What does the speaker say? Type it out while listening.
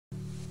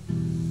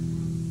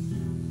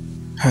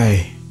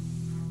Hey,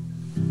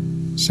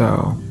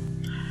 so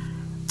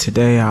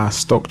today I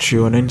stalked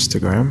you on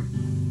Instagram.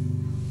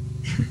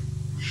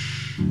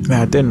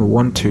 I didn't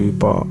want to,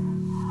 but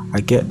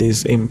I get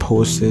these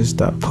impulses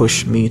that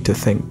push me to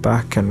think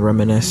back and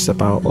reminisce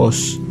about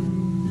us.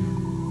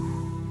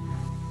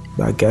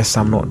 I guess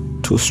I'm not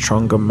too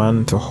strong a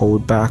man to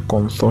hold back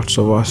on thoughts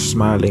of us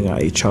smiling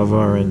at each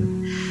other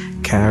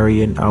and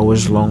carrying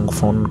hours-long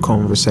fun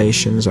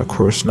conversations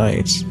across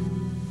nights.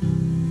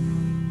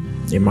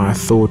 In my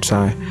thoughts,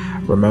 I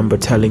remember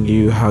telling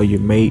you how you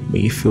made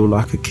me feel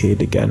like a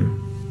kid again.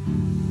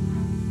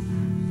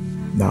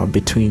 Now,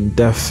 between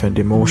death and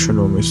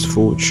emotional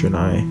misfortune,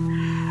 I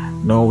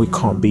know we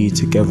can't be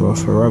together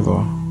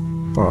forever,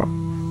 but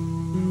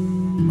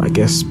I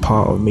guess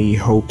part of me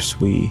hopes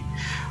we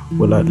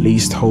will at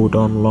least hold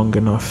on long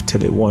enough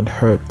till it won't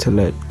hurt to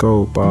let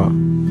go. But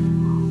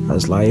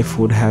as life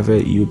would have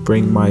it, you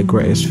bring my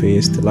greatest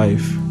fears to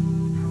life.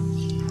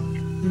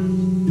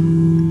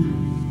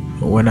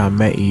 When I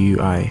met you,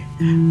 I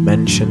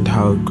mentioned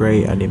how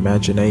great an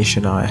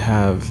imagination I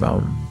have.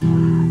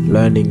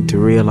 Learning to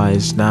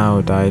realize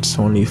now that it's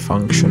only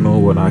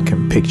functional when I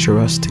can picture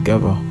us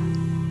together.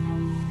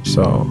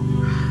 So,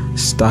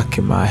 stuck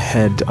in my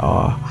head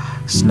are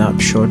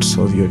snapshots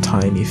of your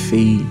tiny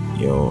feet,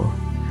 your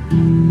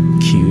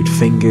cute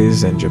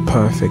fingers, and your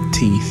perfect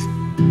teeth.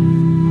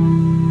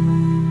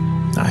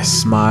 I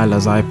smile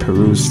as I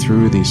peruse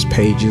through these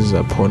pages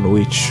upon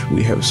which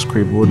we have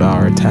scribbled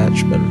our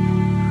attachment.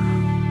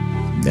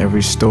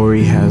 Every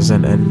story has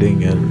an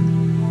ending,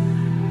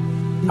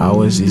 and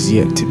ours is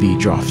yet to be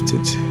drafted.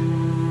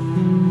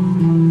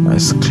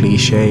 As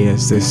cliche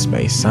as this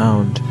may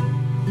sound,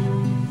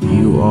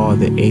 you are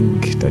the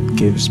ink that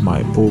gives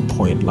my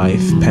ballpoint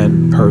life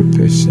pen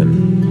purpose,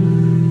 and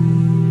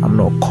I'm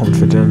not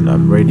confident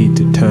I'm ready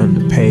to turn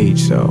the page,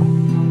 so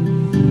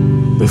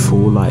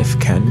before life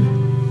can,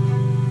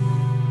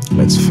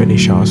 let's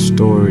finish our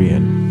story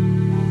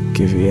and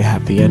give it a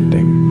happy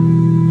ending.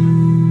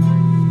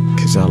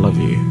 'Cause I love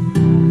you.